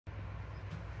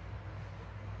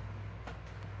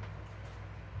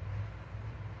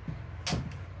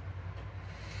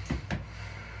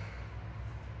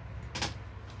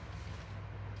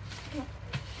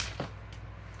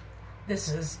This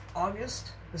is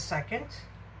August the 2nd,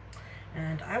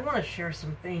 and I want to share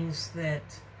some things that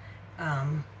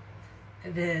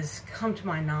that has come to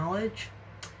my knowledge.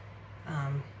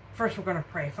 First, we're going to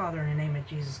pray. Father, in the name of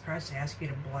Jesus Christ, I ask you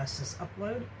to bless this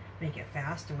upload, make it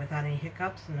fast and without any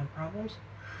hiccups and no problems.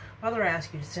 Father, I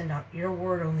ask you to send out your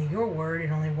word,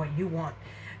 and only what you want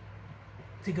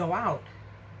to go out.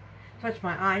 Touch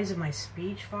my eyes and my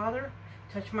speech, Father.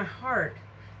 Touch my heart.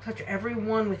 Touch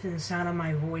everyone within the sound of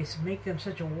my voice. Make them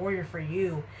such a warrior for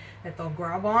you that they'll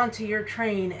grab onto your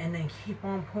train and then keep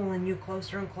on pulling you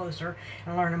closer and closer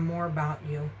and learning more about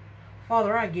you.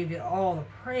 Father, I give you all the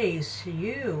praise to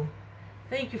you.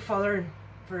 Thank you, Father,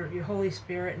 for your Holy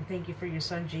Spirit, and thank you for your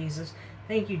Son, Jesus.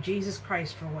 Thank you, Jesus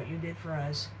Christ, for what you did for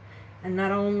us. And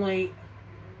not only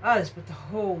us, but the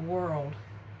whole world.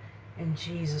 In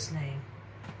Jesus' name.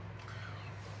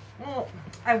 Well,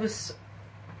 I was...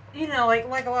 You know,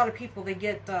 like a lot of people, they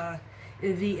get the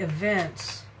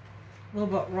events a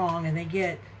little bit wrong, and they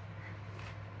get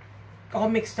all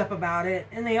mixed up about it.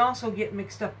 And they also get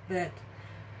mixed up that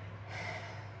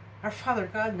our Father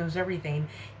God knows everything.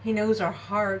 He knows our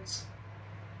hearts.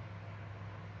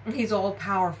 He's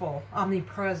all-powerful,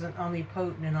 omnipresent,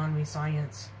 omnipotent, and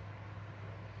omniscience.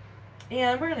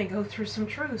 And we're going to go through some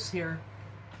truths here.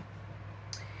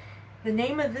 The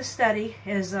name of this study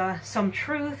is Some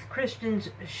Truth Christians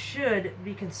Should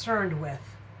Be Concerned With.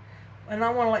 And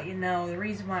I want to let you know, the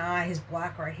reason my eye is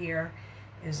black right here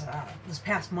is this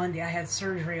past Monday I had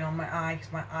surgery on my eye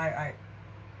because I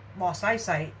lost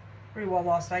eyesight, pretty well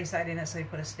lost eyesight in it, so they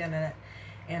put a stent in it.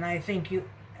 And I thank you,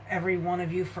 every one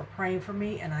of you, for praying for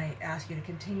me, and I ask you to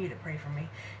continue to pray for me.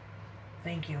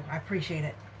 Thank you. I appreciate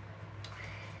it.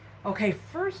 Okay,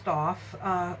 first off,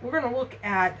 we're going to look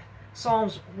at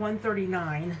Psalms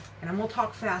 139, and I'm going to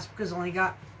talk fast because I only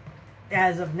got,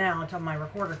 as of now, until my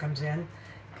recorder comes in,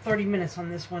 30 minutes on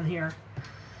this one here.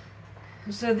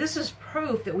 So this is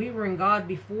proof that we were in God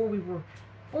before we were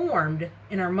formed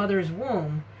in our mother's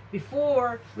womb,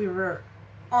 before we were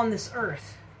on this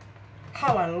earth.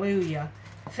 Hallelujah.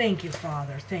 Thank you,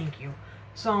 Father. Thank you.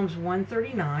 Psalms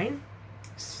 139,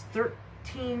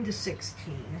 13 to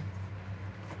 16.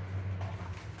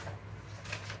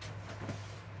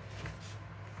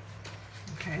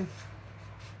 Okay.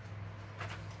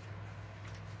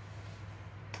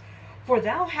 For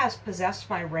thou hast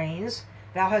possessed my reins,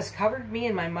 thou hast covered me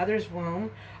in my mother's womb.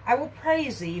 I will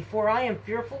praise thee, for I am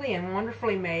fearfully and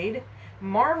wonderfully made.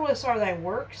 Marvelous are thy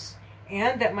works,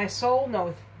 and that my soul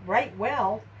knoweth right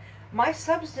well. My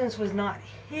substance was not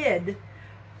hid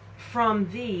from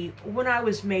thee when I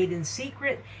was made in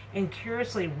secret and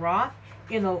curiously wrought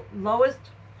in the lowest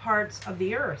parts of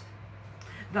the earth.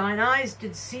 Thine eyes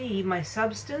did see my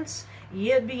substance,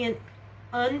 yet being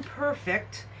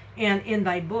unperfect, and in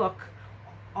thy book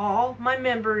all my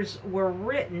members were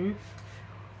written,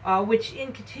 which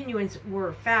in continuance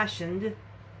were fashioned,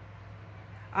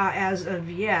 as of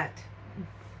yet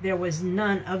there was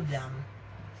none of them.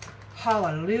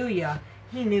 Hallelujah.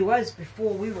 He knew us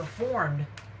before we were formed.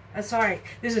 That's all right.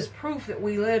 This is proof that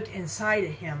we lived inside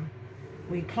of him.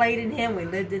 We played in him, we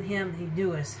lived in him, he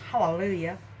knew us.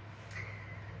 Hallelujah.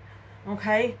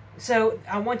 Okay, so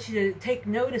I want you to take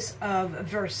notice of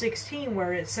verse 16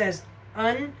 where it says,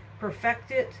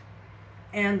 unperfected,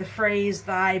 and the phrase,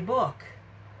 thy book.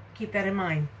 Keep that in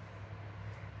mind.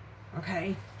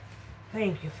 Okay,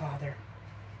 thank you, Father.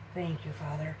 Thank you,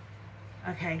 Father.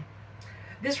 Okay,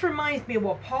 this reminds me of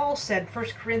what Paul said, 1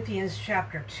 Corinthians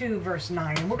chapter 2, verse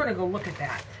 9. And we're going to go look at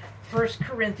that. 1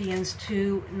 Corinthians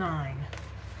 2, 9.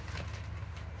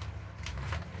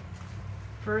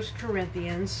 1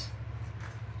 Corinthians...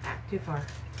 too far.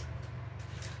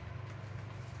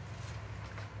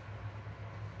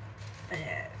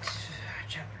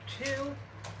 Chapter 2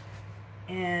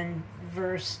 and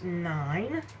verse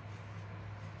 9.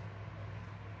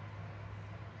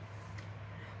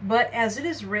 But as it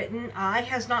is written, eye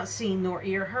has not seen nor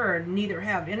ear heard, neither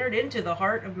have entered into the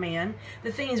heart of man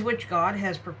the things which God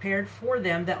has prepared for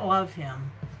them that love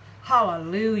him.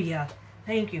 Hallelujah.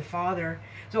 Thank you, Father.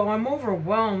 So I'm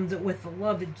overwhelmed with the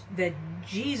love that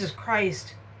Jesus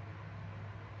Christ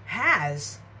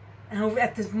has. And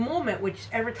at this moment, which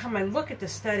every time I look at the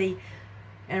study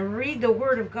and read the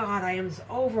Word of God, I am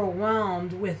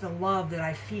overwhelmed with the love that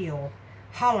I feel.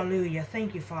 Hallelujah.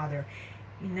 Thank you, Father.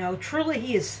 You know, truly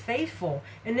he is faithful.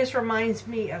 And this reminds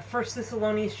me of 1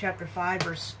 Thessalonians chapter 5,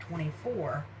 verse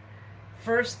 24.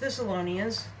 1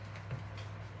 Thessalonians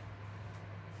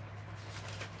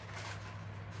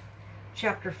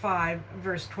chapter 5,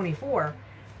 verse 24.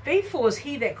 Faithful is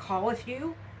he that calleth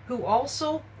you, who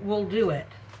also will do it.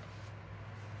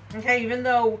 Okay, even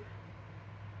though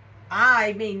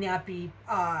I may not be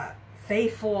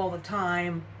faithful all the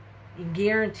time. You can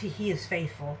guarantee he is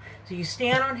faithful. So you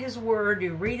stand on his word,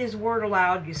 you read his word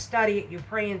aloud, you study it, you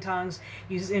pray in tongues.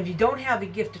 If you don't have the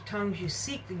gift of tongues, you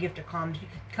seek the gift of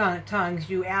tongues.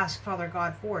 You ask Father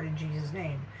God for it in Jesus'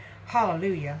 name.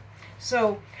 Hallelujah.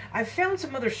 So I've found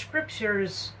some other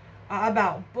scriptures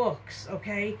about books,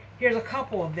 okay? Here's a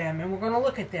couple of them, and we're going to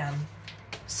look at them.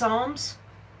 Psalms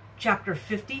chapter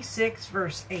 56,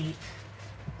 verse 8.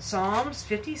 Psalms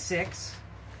 56.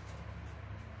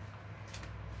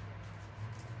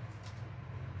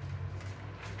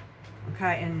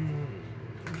 Okay, in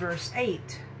verse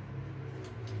 8.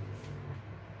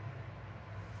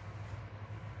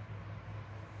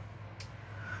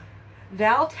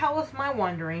 Thou tellest my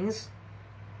wanderings,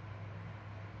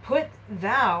 put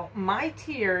thou my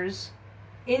tears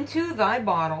into thy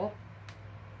bottle,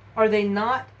 are they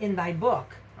not in thy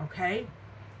book? Okay,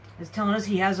 it's telling us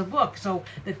he has a book. So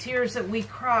the tears that we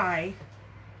cry,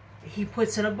 he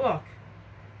puts in a book.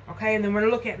 Okay, and then we're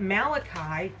going to look at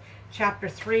Malachi chapter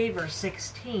 3, verse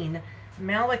 16.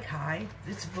 Malachi,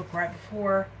 it's a book right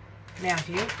before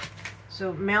Matthew.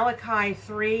 So Malachi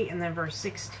 3 and then verse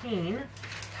 16.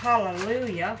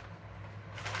 Hallelujah.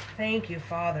 Thank you,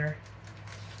 Father.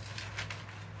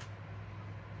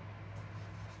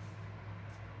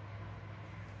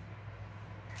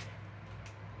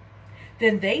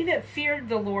 Then they that feared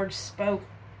the Lord spoke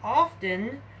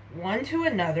often one to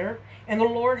another, and the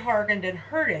Lord hearkened and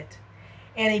heard it.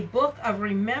 And a book of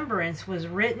remembrance was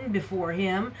written before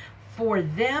him for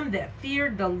them that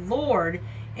feared the Lord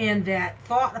and that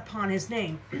thought upon his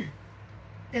name.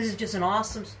 This is just an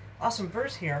awesome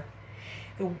verse here.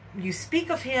 You speak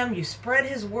of him, you spread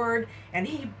his word, and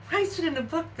he writes it in a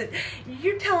book that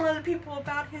you're telling other people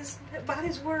about his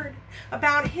word,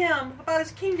 about him, about his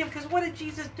kingdom. Because what did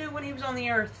Jesus do when he was on the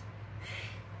earth?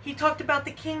 He talked about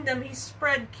the kingdom. He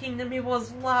spread kingdom. He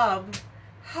was love.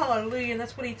 Hallelujah. And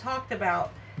that's what he talked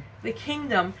about, the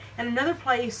kingdom. And another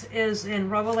place is in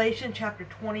Revelation chapter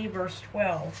 20, verse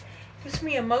 12. It gets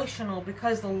me emotional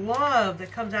because the love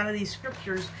that comes out of these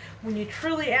scriptures when you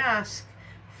truly ask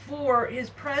for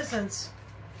his presence.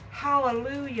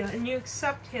 Hallelujah. And you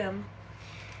accept him.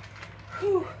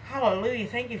 Whew. Hallelujah.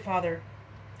 Thank you, Father.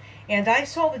 And I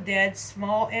saw the dead,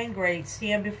 small and great,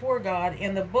 stand before God,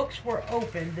 and the books were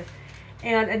opened.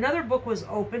 And another book was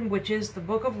opened, which is the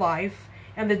book of life.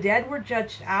 And the dead were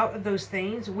judged out of those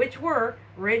things which were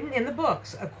written in the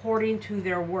books according to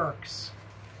their works.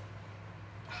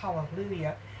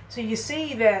 Hallelujah. So you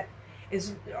see that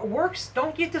is works,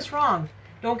 don't get this wrong.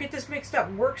 Don't get this mixed up.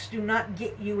 Works do not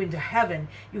get you into heaven.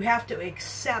 You have to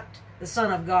accept the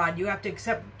Son of God. You have to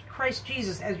accept Christ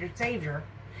Jesus as your Savior.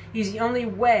 He's the only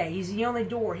way. He's the only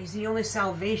door. He's the only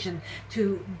salvation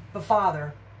to the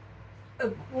Father.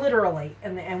 Literally.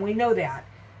 And we know that.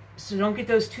 So don't get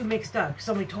those two mixed up.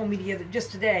 Somebody told me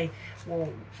just today, well,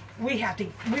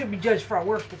 we'll be judged for our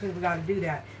works because we got to do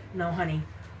that. No, honey.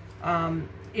 No,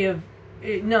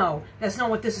 that's not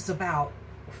what this is about.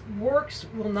 Works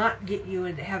will not get you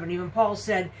into heaven. Even Paul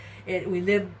said we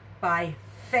live by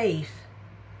faith.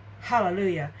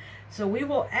 Hallelujah. So we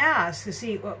will ask to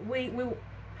see, we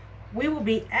will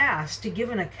be asked to give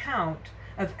an account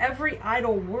of every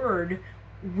idle word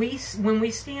when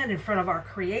we stand in front of our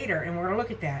Creator, and we're going to look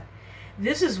at that.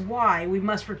 This is why we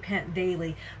must repent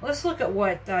daily. Let's look at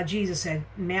what Jesus said.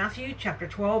 Matthew chapter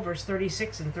 12, verse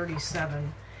 36 and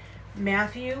 37.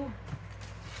 Matthew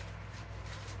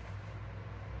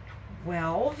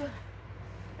 12.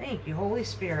 Thank you, Holy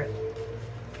Spirit.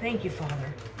 Thank you,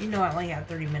 Father. You know I only got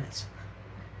 30 minutes.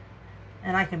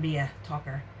 And I can be a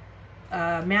talker.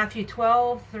 Matthew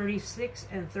 12, 36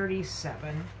 and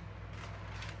 37.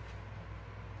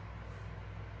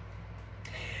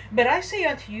 But I say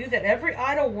unto you that every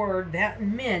idle word that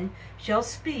men shall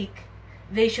speak,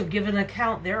 they shall give an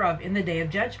account thereof in the day of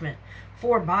judgment.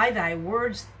 For by thy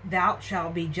words thou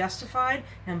shalt be justified,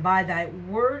 and by thy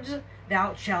words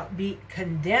thou shalt be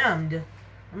condemned.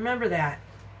 Remember that.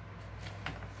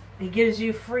 He gives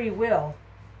you free will.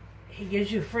 He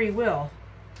gives you free will.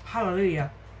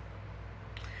 Hallelujah.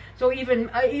 So even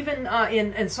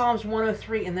in Psalms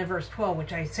 103 and then verse 12,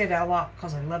 which I say that a lot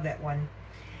because I love that one,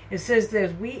 it says that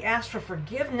as we ask for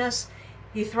forgiveness,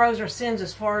 he throws our sins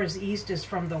as far as the east is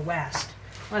from the west.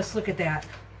 Let's look at that.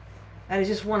 That is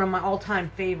just one of my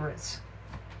all-time favorites.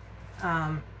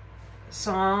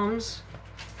 Psalms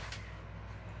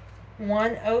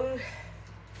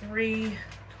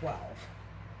 103:12.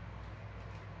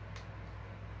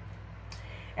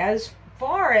 As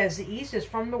far as the east is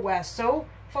from the west, so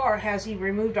far has he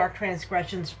removed our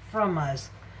transgressions from us.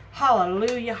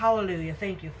 Hallelujah, hallelujah.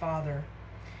 Thank you, Father.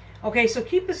 Okay, so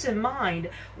keep this in mind.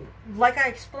 Like I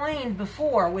explained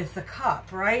before with the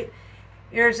cup, right?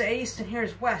 Here's east and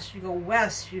here's west. You go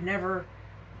west, you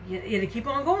keep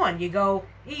on going. You go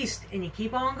east and you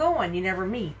keep on going. You never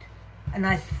meet. And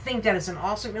I think that is an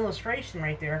awesome illustration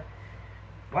right there.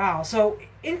 Wow. So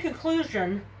in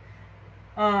conclusion,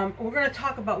 we're going to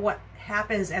talk about what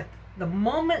happens at the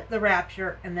moment the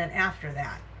rapture and then after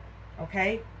that.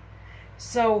 Okay?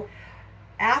 So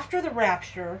after the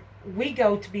rapture, we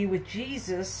go to be with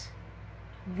Jesus.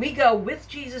 We go with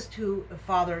Jesus to the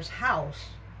Father's house.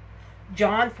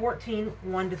 John 14,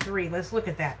 1-3. Let's look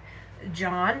at that.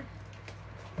 John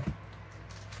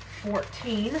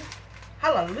 14.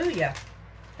 Hallelujah.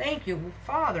 Thank you,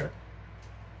 Father.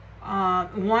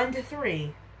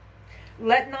 1-3.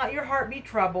 Let not your heart be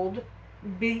troubled.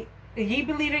 Ye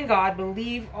believe in God,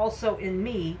 believe also in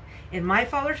me. In my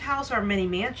Father's house are many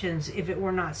mansions. If it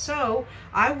were not so,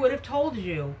 I would have told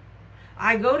you.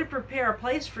 I go to prepare a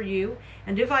place for you,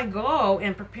 and if I go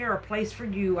and prepare a place for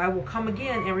you, I will come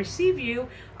again and receive you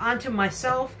unto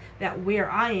myself, that where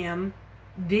I am,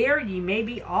 there ye may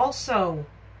be also.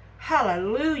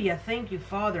 Hallelujah. Thank you,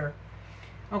 Father.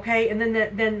 Okay, and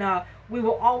then we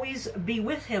will always be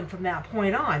with him from that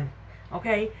point on.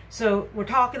 Okay, so we're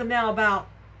talking now about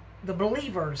the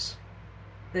believers,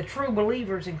 the true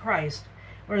believers in Christ.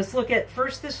 Let's look at 1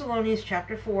 Thessalonians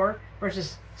chapter 4,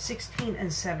 verses 16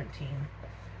 and 17.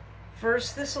 1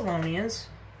 Thessalonians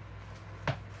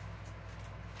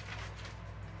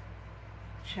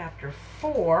chapter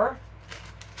 4,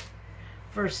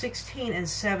 verse 16 and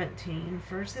 17.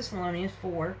 1 Thessalonians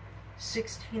 4,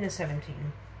 16 and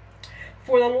 17.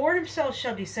 For the Lord himself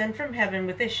shall descend from heaven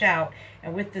with a shout,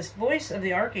 and with this voice of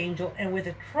the archangel, and with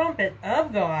a trumpet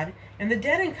of God, and the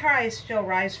dead in Christ shall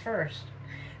rise first.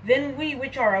 Then we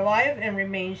which are alive and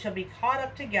remain shall be caught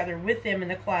up together with them in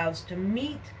the clouds to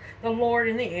meet the Lord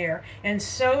in the air, and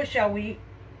so shall we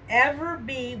ever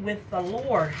be with the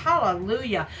Lord.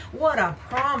 Hallelujah. What a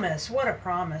promise. What a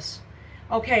promise.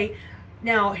 Okay,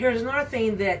 now here's another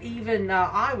thing that even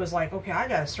I was like, okay, I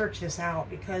got to search this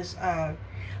out, because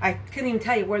I couldn't even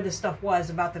tell you where this stuff was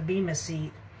about the Bema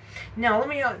seat. Now, let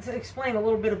me explain a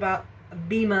little bit about a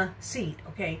Bema seat.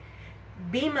 Okay,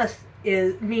 Bema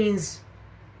means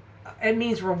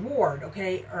reward,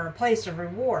 okay, or a place of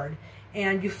reward.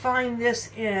 And you find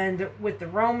this with the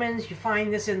Romans, you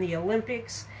find this in the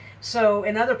Olympics, so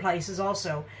in other places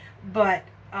also. But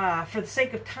for the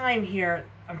sake of time here,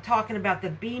 I'm talking about the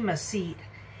Bema seat,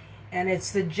 and it's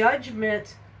the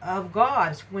judgment of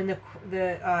God when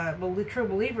the true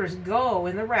believers go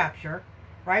in the rapture,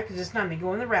 right? Because it's time to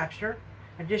go in the rapture.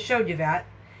 I just showed you that,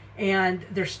 and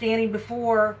they're standing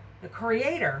before the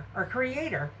Creator, our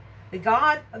Creator, the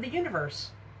God of the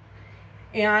universe,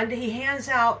 and He hands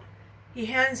out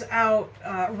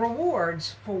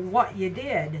rewards for what you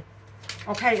did.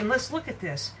 Okay, and let's look at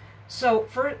this. So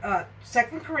for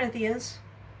 2 Corinthians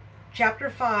chapter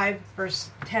 5,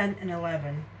 verse 10 and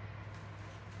 11.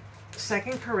 2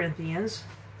 Corinthians,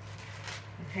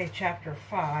 okay, chapter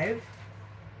 5,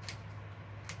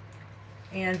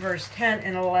 and verse 10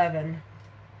 and 11.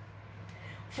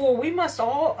 For we must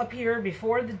all appear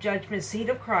before the judgment seat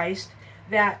of Christ,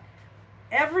 that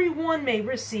everyone may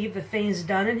receive the things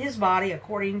done in his body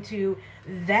according to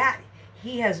that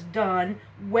he has done,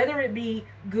 whether it be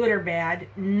good or bad.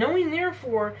 Knowing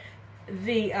therefore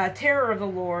the terror of the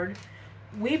Lord,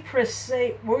 we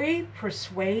persuade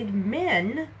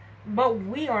men, but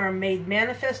we are made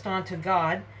manifest unto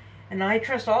God. And I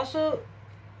trust also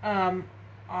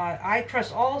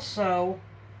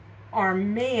are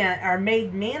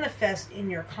made manifest in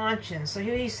your conscience. So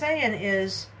what he's saying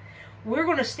is, we're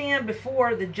going to stand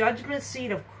before the judgment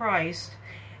seat of Christ,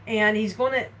 and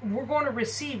we're going to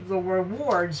receive the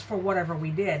rewards for whatever we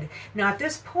did. Now at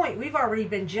this point, we've already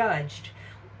been judged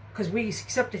because we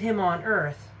accepted him on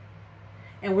earth,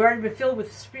 and we've already been filled with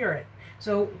the Spirit.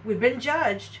 So we've been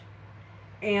judged,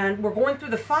 and we're going through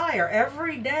the fire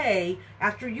every day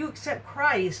after you accept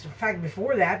Christ. In fact,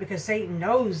 before that, because Satan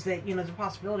knows that, there's a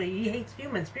possibility. He hates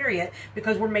humans, period,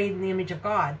 because we're made in the image of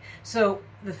God. So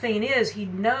the thing is, he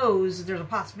knows there's a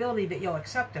possibility that you'll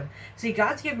accept him. See,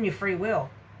 God's given you free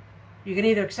will. You can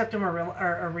either accept him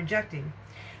or reject him.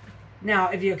 Now,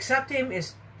 if you accept him,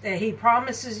 he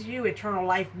promises you eternal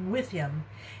life with him.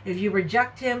 If you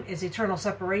reject him, it's eternal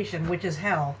separation, which is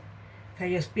hell.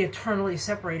 Okay, you'll be eternally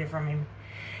separated from him.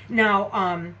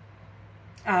 Now,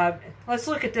 let's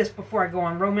look at this before I go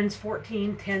on. Romans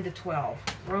 14, 10 to 12.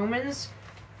 Romans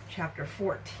chapter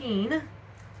 14.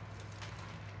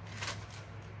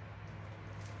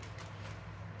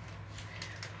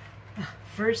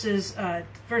 Verse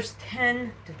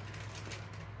 10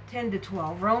 10 to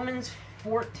 12. Romans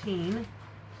 14,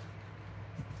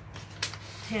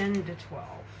 10 to 12.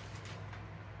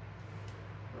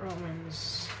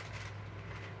 Romans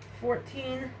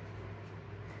 14,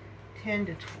 10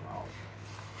 to 12.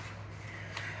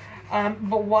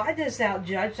 But why dost thou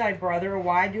judge thy brother? Or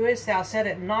why doest thou set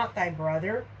it not thy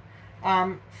brother?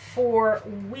 For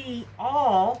we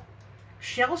all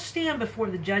shall stand before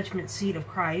the judgment seat of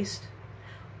Christ.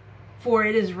 For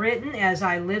it is written, as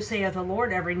I live, saith the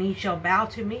Lord, every knee shall bow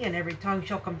to me, and every tongue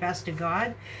shall confess to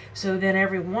God. So then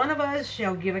every one of us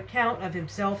shall give account of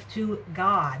himself to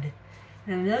God.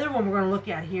 And another one we're going to look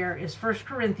at here is 1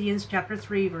 Corinthians chapter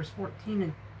 3, verse 14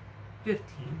 and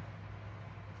 15.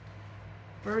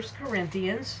 1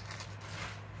 Corinthians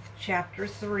chapter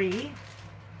 3,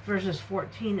 verses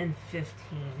 14 and 15.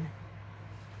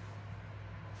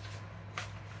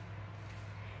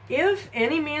 If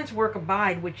any man's work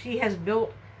abide, which he has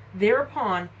built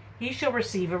thereupon, he shall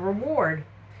receive a reward.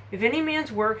 If any man's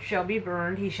work shall be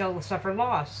burned, he shall suffer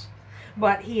loss.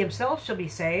 But he himself shall be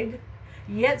saved,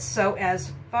 yet so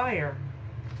as fire.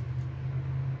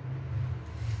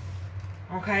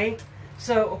 Okay?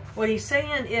 So what he's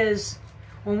saying is,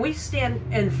 when we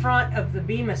stand in front of the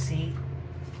Bema seat,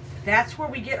 that's where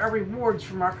we get our rewards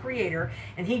from our Creator,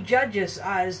 and he judges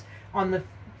us on the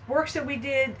works that we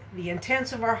did, the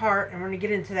intents of our heart, and we're going to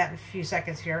get into that in a few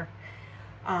seconds here.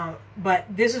 But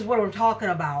this is what I'm talking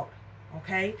about.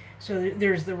 Okay, so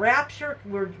there's the rapture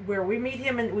where we meet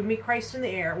him and we meet Christ in the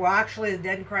air. Well, actually, the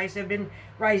dead in Christ have been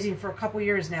rising for a couple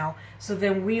years now. So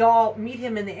then we all meet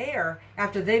him in the air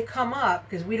after they've come up,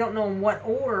 because we don't know in what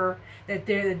order that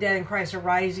the dead in Christ are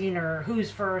rising, or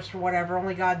who's first or whatever.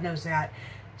 Only God knows that.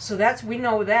 So we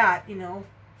know that, you know.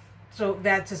 So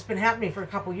it's been happening for a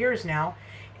couple years now,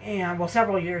 and well,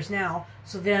 several years now.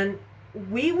 So then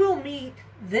we will meet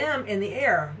them in the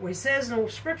air. Where it says in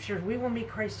the scriptures, we will meet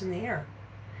Christ in the air.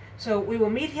 So we will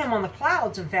meet him on the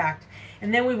clouds, in fact,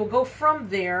 and then we will go from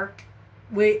there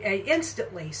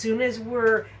instantly. Soon as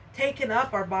we're taken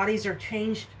up, our bodies are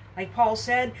changed. Like Paul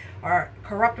said, our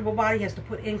corruptible body has to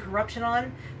put incorruption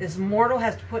on. This mortal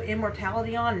has to put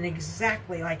immortality on, and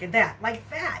exactly like that,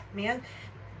 man.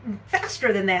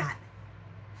 Faster than that.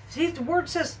 See, the word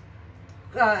says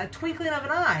twinkling of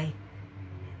an eye.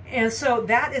 And so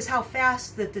that is how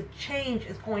fast that the change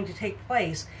is going to take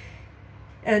place.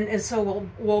 And so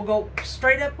we'll go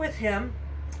straight up with him,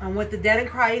 and with the dead in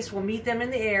Christ. We'll meet them in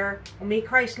the air. We'll meet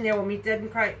Christ in the air. We'll meet dead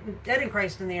in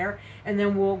Christ in the air. And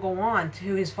then we'll go on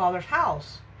to his Father's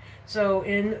house. So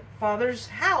in Father's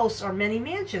house are many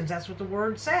mansions. That's what the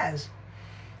word says.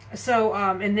 So,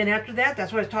 and then after that,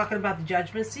 that's what I was talking about, the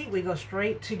judgment seat. We go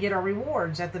straight to get our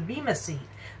rewards at the Bema seat.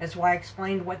 That's why I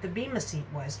explained what the Bema seat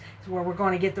was. It's where we're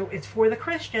going to get it's for the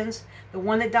Christians. The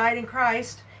one that died in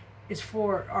Christ is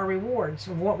for our rewards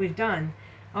of what we've done.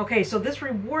 Okay, so this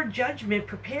reward judgment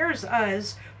prepares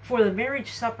us for the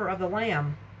marriage supper of the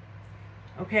Lamb.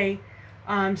 Okay,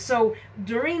 so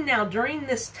during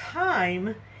this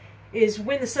time is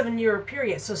when the 7-year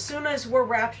period. So as soon as we're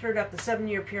raptured up, the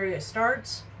 7-year period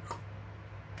starts.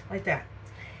 Like that.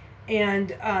 And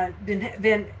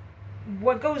then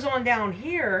what goes on down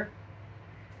here,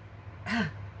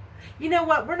 you know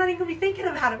what, we're not even going to be thinking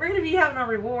about it. We're going to be having our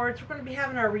rewards, we're going to be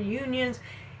having our reunions,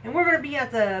 and we're going to be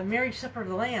at the marriage supper of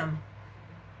the Lamb.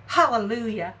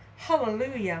 Hallelujah.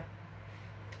 Hallelujah.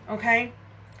 Okay?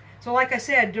 So like I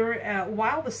said,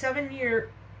 while the 7-year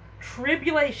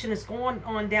tribulation is going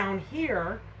on down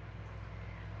here,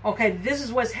 okay, this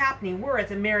is what's happening. We're at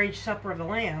the marriage supper of the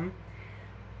Lamb.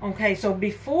 Okay, so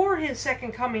before his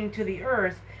second coming to the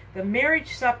earth, the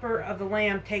marriage supper of the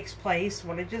Lamb takes place,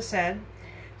 what I just said.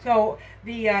 So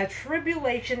the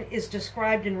tribulation is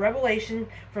described in Revelation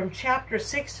from chapter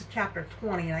 6 to chapter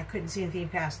 20, and I couldn't see anything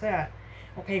past that.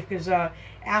 Okay, because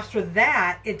after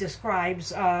that, it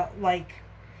describes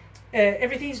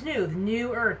everything's new, the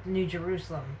new earth, the new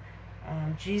Jerusalem,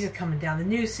 Jesus coming down, the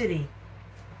new city.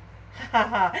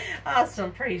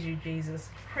 Awesome. Praise you, Jesus.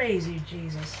 Praise you,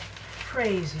 Jesus.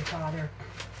 Praise you, Father.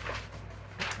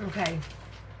 Okay.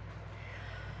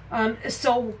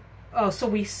 So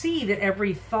we see that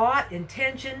every thought,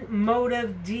 intention,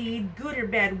 motive, deed, good or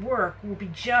bad work will be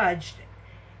judged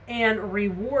and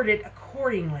rewarded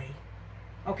accordingly.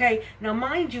 Okay. Now,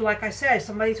 mind you, like I said,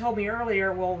 somebody told me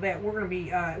earlier, well, that we're going to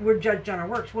be we're judged on our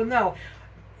works. Well, no.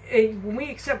 When we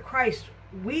accept Christ,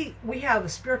 we have a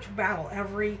spiritual battle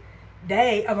every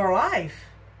day of our life.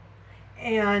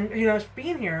 And, you know, it's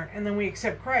being here, and then we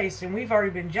accept Christ, and we've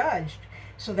already been judged.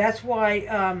 So that's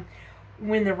why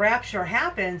when the rapture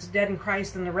happens, dead in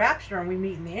Christ and the rapture, and we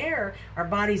meet in the air, our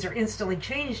bodies are instantly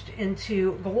changed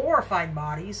into glorified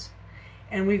bodies.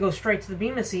 and we go straight to the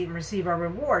Bema seat and receive our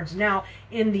rewards. Now,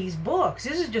 in these books,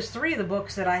 this is just 3 of the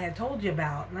books that I had told you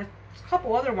about, and a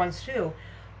couple other ones too.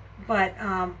 But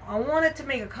I wanted to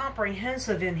make a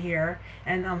comprehensive in here,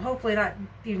 and I'm hopefully not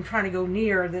even trying to go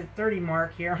near the 30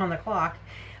 mark here on the clock.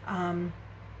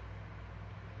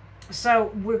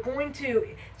 So we're going to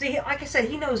see, like I said,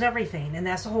 he knows everything, and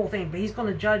that's the whole thing. But he's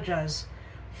going to judge us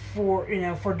for,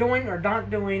 for doing or not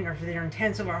doing, or for the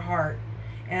intents of our heart.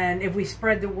 And if we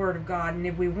spread the word of God, and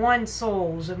if we won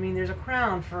souls, I mean, there's a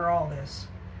crown for all this.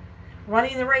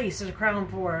 Running the race, there's a crown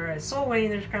for it. Soul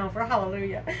winning, there's a crown for.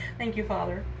 Hallelujah. Thank you,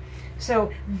 Father.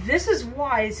 So this is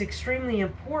why it's extremely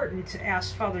important to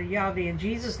ask Father Yahweh in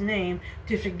Jesus' name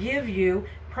to forgive you,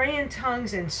 pray in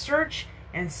tongues, and search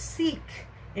and seek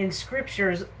in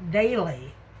scriptures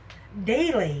daily.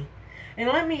 Daily. And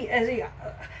let me,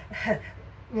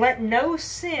 let no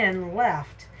sin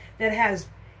left that has,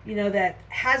 that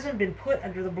hasn't been put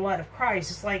under the blood of Christ.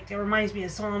 It's like, it reminds me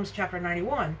of Psalms chapter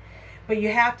 91. But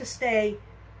you have to stay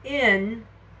in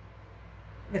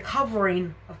the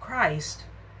covering of Christ,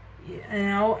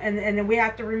 and we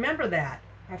have to remember that.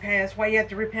 Okay, that's why you have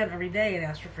to repent every day and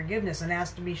ask for forgiveness and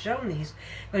ask to be shown these.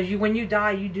 Because when you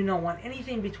die, you do not want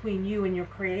anything between you and your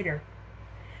Creator.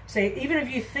 Say, even if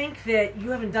you think that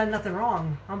you haven't done nothing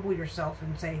wrong, humble yourself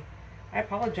and say, I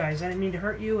apologize. I didn't mean to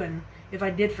hurt you, and if I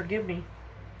did, forgive me.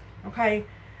 Okay,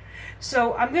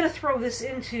 so I'm going to throw this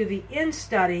into the end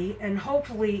study, and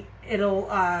hopefully it'll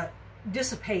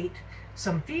dissipate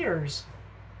some fears.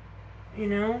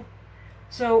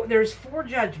 So there's 4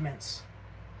 judgments.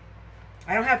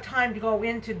 I don't have time to go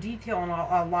into detail on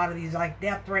a lot of these, like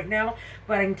depth right now,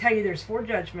 but I can tell you there's 4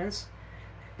 judgments.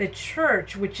 The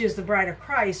church, which is the bride of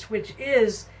Christ, which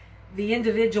is the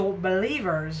individual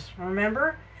believers.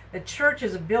 Remember, the church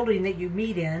is a building that you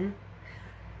meet in.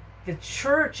 The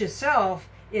church itself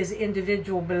is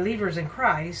individual believers in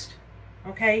Christ.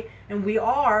 Okay, and we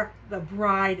are the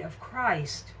bride of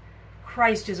Christ.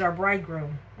 Christ is our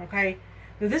bridegroom. Okay,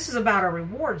 now this is about our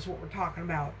rewards, what we're talking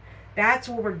about. That's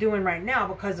what we're doing right now,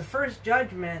 because the first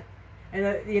judgment,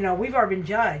 and we've already been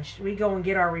judged. We go and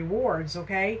get our rewards,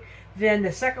 okay? Then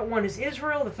the second one is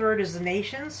Israel, the third is the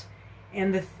nations,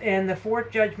 and the fourth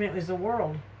judgment is the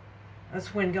world.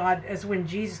 That's when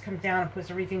Jesus comes down and puts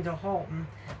everything to a halt and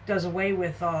does away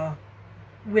with the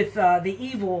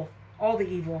evil, all the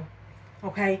evil,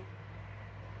 okay?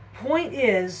 Point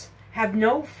is, have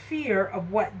no fear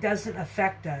of what doesn't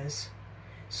affect us.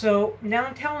 So now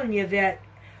I'm telling you that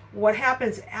what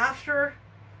happens after,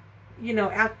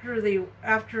 after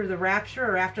the rapture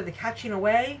or after the catching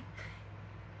away,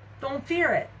 don't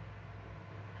fear it.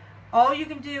 All you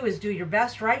can do is do your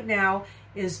best right now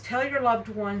is tell your loved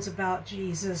ones about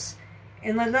Jesus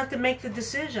and let them make the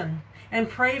decision and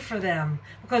pray for them.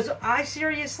 Because I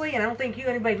seriously, and I don't think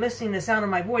anybody listening to the sound of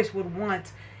my voice would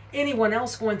want anyone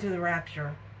else going through the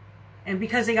rapture. And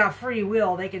because they got free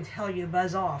will, they can tell you to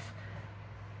buzz off.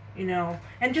 And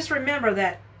just remember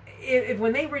that if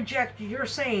when they reject you, you're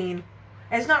saying,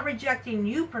 it's not rejecting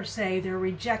you per se, they're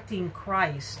rejecting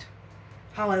Christ.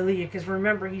 Hallelujah, because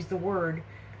remember, He's the Word.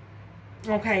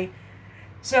 Okay,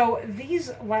 so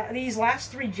these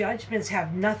last 3 judgments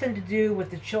have nothing to do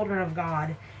with the children of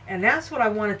God. And that's what I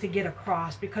wanted to get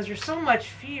across, because there's so much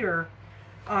fear.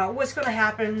 What's going to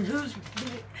happen?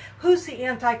 Who's the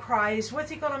Antichrist?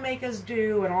 What's he going to make us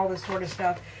do? And all this sort of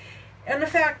stuff. And the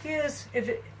fact is, if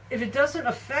it doesn't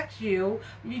affect you,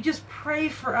 you just pray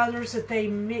for others that they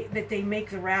make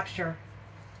the rapture.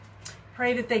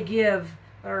 Pray that they give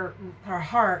their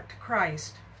heart to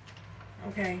Christ.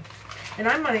 Okay, and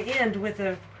I'm going to end with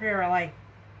a prayer I like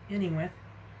ending with.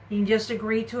 You can just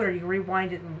agree to it, or you can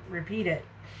rewind it and repeat it.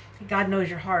 God knows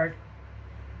your heart.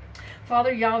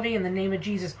 Father Yahweh, in the name of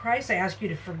Jesus Christ, I ask you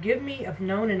to forgive me of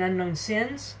known and unknown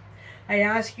sins. I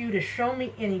ask you to show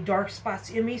me any dark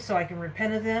spots in me so I can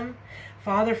repent of them.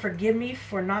 Father, forgive me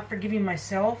for not forgiving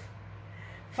myself.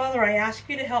 Father, I ask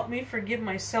you to help me forgive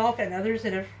myself and others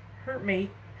that have hurt me.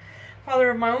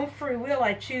 Father, of my own free will,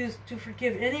 I choose to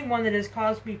forgive anyone that has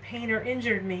caused me pain or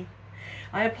injured me.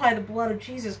 I apply the blood of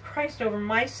Jesus Christ over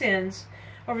my sins,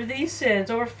 over these sins,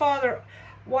 over Father,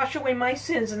 wash away my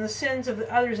sins and the sins of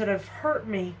the others that have hurt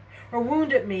me or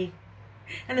wounded me,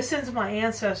 and the sins of my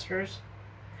ancestors.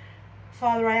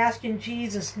 Father, I ask in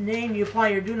Jesus' name you apply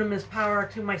your dunamis power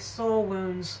to my soul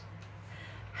wounds.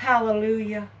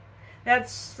 Hallelujah. That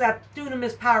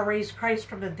dunamis power raised Christ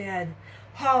from the dead.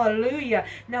 Hallelujah.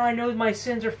 Now I know my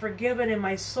sins are forgiven and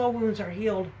my soul wounds are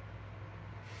healed.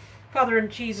 Father, in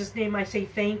Jesus' name I say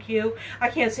thank you. I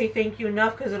can't say thank you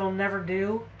enough because it'll never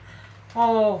do.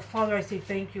 Oh, Father, I say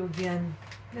thank you again.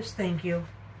 Just thank you.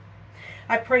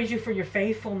 I praise you for your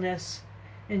faithfulness.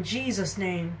 in Jesus'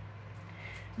 name.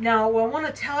 Now, what I want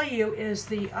to tell you is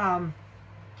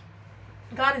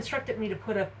God instructed me to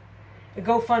put up a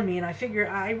GoFundMe, and I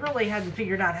really hadn't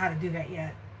figured out how to do that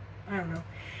yet. I don't know.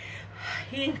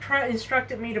 He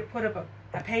instructed me to put up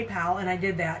a PayPal, and I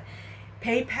did that.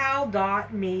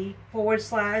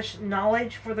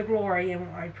 PayPal.me/knowledge for the glory,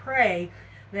 and I pray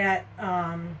that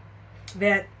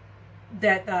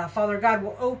Father God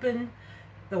will open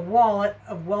the wallet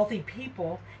of wealthy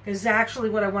people, because actually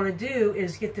what I want to do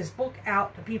is get this book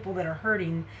out to people that are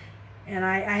hurting. And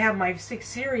I have my 6th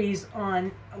series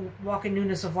on Walk in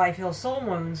Newness of Life, Heal Soul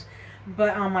Wounds,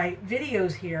 but on my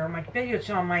videos here, on my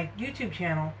YouTube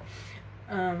channel.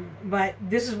 But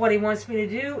this is what he wants me to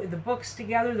do. The book's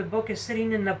together. The book is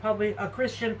sitting in a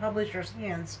Christian publisher's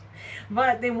hands.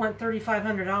 But they want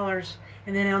 $3,500.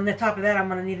 And then on the top of that, I'm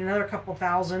going to need another couple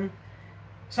thousand,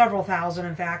 several thousand,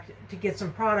 in fact, to get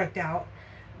some product out.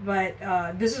 But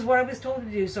this is what I was told to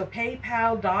do. So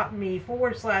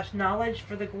paypal.me/knowledge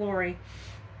for the glory.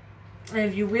 And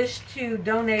if you wish to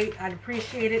donate, I'd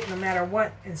appreciate it, no matter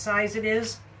what in size it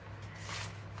is.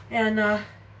 And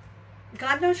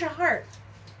God knows your heart.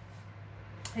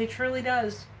 He truly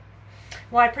does.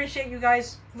 Well, I appreciate you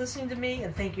guys listening to me,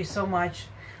 and thank you so much.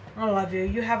 I love you.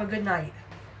 You have a good night.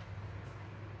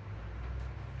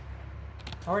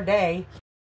 Or day.